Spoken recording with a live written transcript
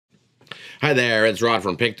Hi there, it's Rod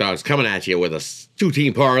from Pick Dawgz coming at you with a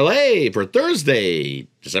two-team parlay for Thursday,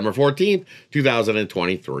 December 14th,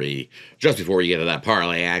 2023. Just before we get to that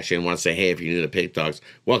parlay action, I want to say, hey, if you're new to Pick Dawgz,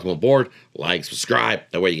 welcome aboard, like, subscribe,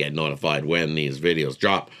 that way you get notified when these videos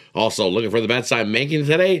drop. Also, looking for the bets I'm making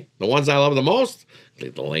today, the ones I love the most?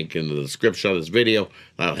 Click the link in the description of this video.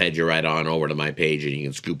 That'll head you right on over to my page and you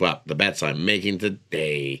can scoop up the bets I'm making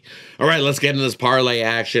today. All right, let's get into this parlay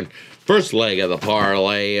action. First leg of the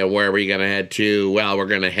parlay, and where are we going to head to? Well, we're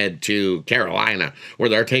going to head to Carolina, where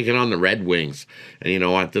they're taking on the Red Wings. And you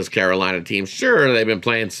know what? This Carolina team, sure, they've been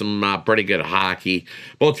playing some pretty good hockey.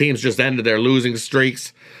 Both teams just ended their losing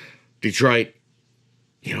streaks. Detroit,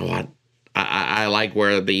 you know what? I like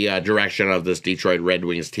where the direction of this Detroit Red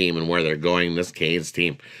Wings team and where they're going. This Canes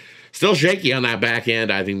team still shaky on that back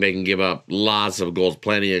end. I think they can give up lots of goals,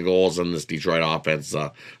 plenty of goals, and this Detroit offense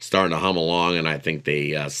starting to hum along, and I think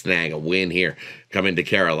they snag a win here, come into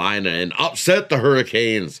Carolina and upset the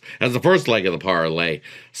Hurricanes as the first leg of the parlay.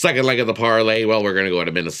 Second leg of the parlay, well, we're going to go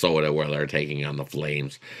to Minnesota where they're taking on the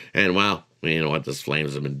Flames. And, well, you know what this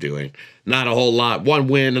Flames have been doing. Not a whole lot. One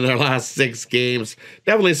win in their last 6 games.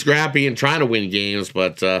 Definitely scrappy and trying to win games,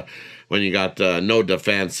 but when you got no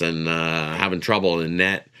defense and having trouble in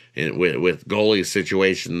net, with goalie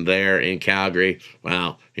situation there in Calgary,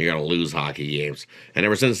 well, you're going to lose hockey games. And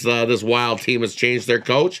ever since this Wild team has changed their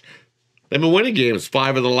coach, they've been winning games.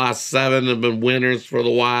 5 of the last 7 have been winners for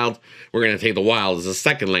the Wild. We're going to take the Wild as the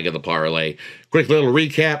second leg of the parlay. Quick little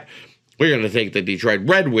recap. We're going to take the Detroit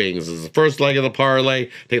Red Wings as the first leg of the parlay.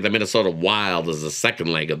 Take the Minnesota Wild as the second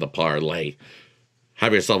leg of the parlay.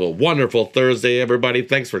 Have yourself a wonderful Thursday, everybody.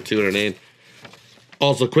 Thanks for tuning in.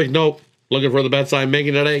 Also, quick note. Looking for the bets I'm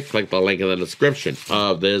making today? Click the link in the description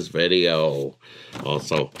of this video.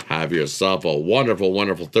 Also, have yourself a wonderful,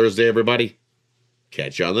 wonderful Thursday, everybody.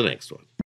 Catch you on the next one.